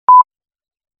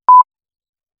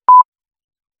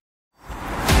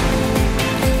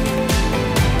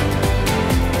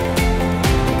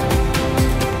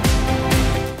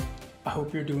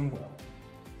you're doing well.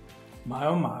 My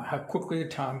oh my, how quickly the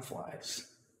time flies.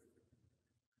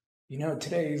 You know,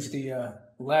 today is the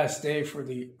last day for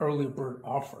the early bird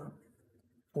offer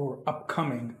for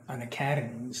upcoming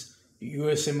Unacademy's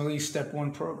USMLE Step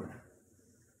 1 program.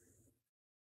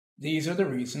 These are the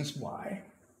reasons why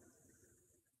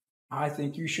I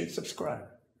think you should subscribe.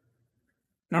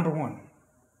 Number one,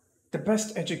 the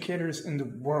best educators in the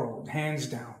world, hands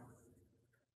down.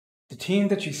 The team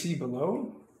that you see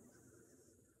below,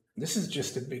 this is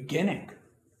just the beginning.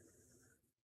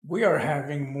 We are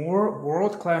having more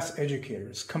world-class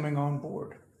educators coming on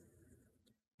board.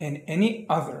 And any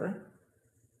other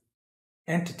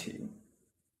entity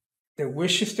that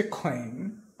wishes to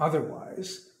claim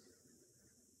otherwise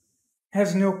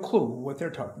has no clue what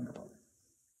they're talking about.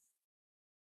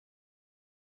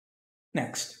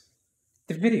 Next,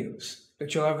 the videos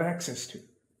that you'll have access to,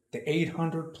 the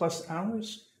 800 plus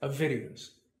hours of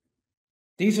videos.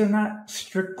 These are not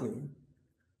strictly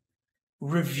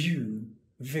review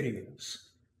videos.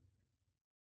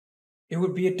 It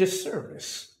would be a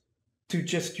disservice to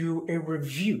just do a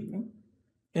review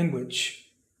in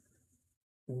which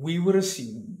we would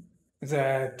assume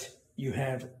that you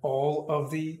have all of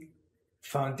the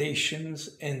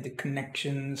foundations and the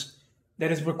connections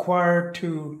that is required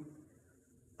to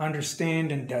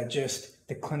understand and digest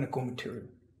the clinical material.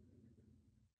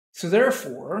 So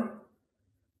therefore,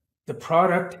 the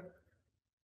product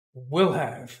will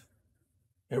have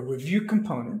a review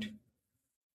component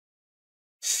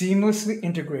seamlessly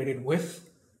integrated with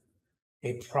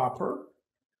a proper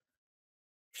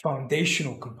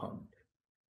foundational component.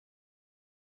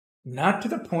 Not to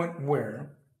the point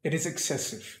where it is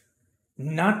excessive,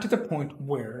 not to the point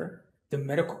where the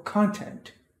medical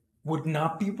content would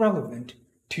not be relevant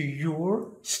to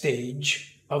your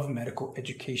stage of medical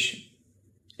education.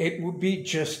 It would be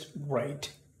just right.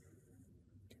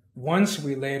 Once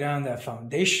we lay down that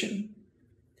foundation,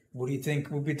 what do you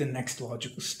think will be the next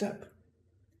logical step?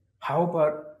 How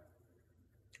about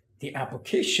the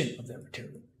application of that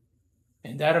material?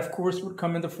 And that, of course, would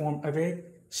come in the form of a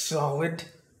solid,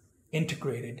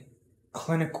 integrated,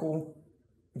 clinical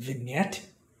vignette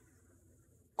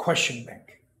question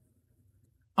bank.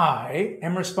 I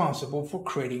am responsible for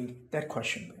creating that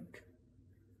question bank.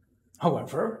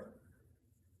 However,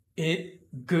 in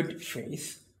good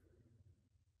faith,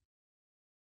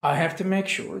 I have to make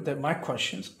sure that my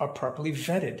questions are properly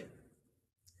vetted,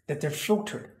 that they're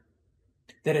filtered,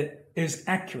 that it is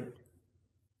accurate,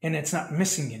 and it's not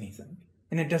missing anything,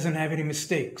 and it doesn't have any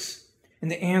mistakes, and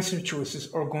the answer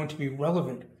choices are going to be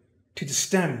relevant to the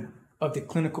stem of the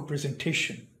clinical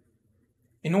presentation.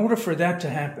 In order for that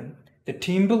to happen, the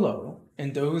team below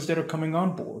and those that are coming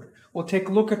on board will take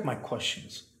a look at my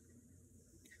questions.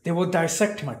 They will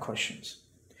dissect my questions.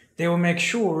 They will make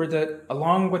sure that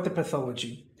along with the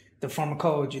pathology, the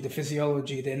pharmacology, the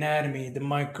physiology, the anatomy, the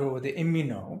micro, the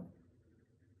immuno,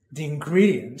 the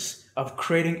ingredients of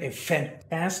creating a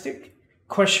fantastic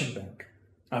question bank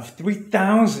of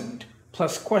 3,000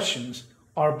 plus questions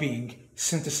are being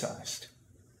synthesized.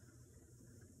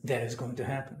 That is going to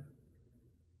happen.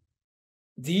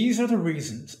 These are the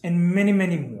reasons, and many,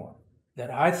 many more,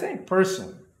 that I think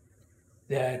personally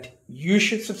that you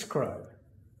should subscribe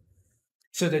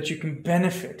so that you can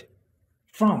benefit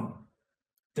from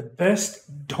the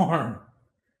best darn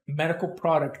medical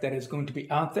product that is going to be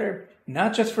out there,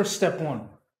 not just for step 1,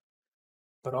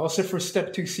 but also for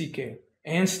step 2 CK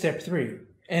and step 3,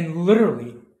 and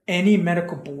literally any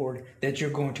medical board that you're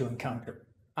going to encounter.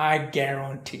 I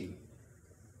guarantee.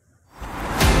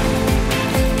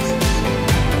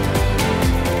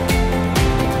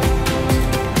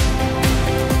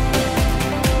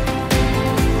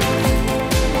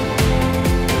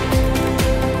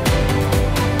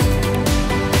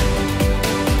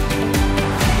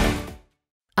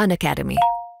 Unacademy.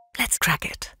 Let's crack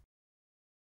it.